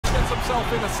himself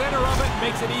in the center of it and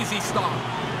makes an easy stop.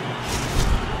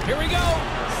 Here we go.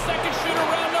 Second shooter,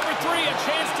 round number 3. A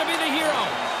chance to be the hero.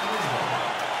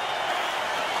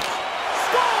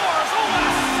 Scores! Oh, what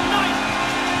a snipe!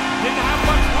 Didn't have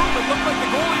much room. It looked like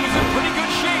the goalie was in pretty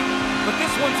good shape, but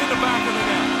this one's in the back of the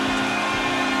net.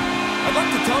 I'd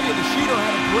like to tell you the shooter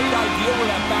had a great idea where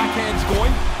that backhand's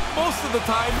going. Most of the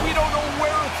time, we don't know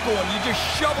where it's going. You just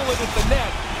shovel it at the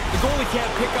net. The goalie can't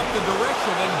pick up the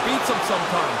direction and beats him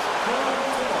sometimes.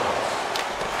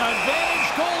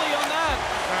 Advantage goalie on that.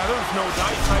 There's no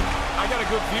dice. I got a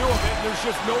good view of it. There's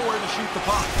just nowhere to shoot the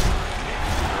puck.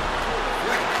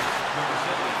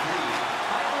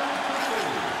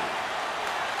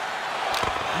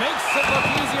 Makes it look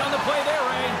easy on the play there,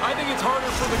 Ray. I think it's harder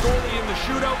for the goalie in the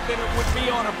shootout than it would be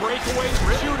on a breakaway.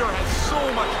 The shooter has so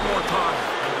much more time.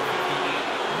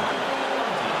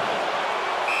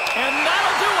 And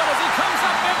that'll do it as he comes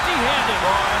up empty-handed.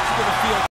 Oh, that's going to feel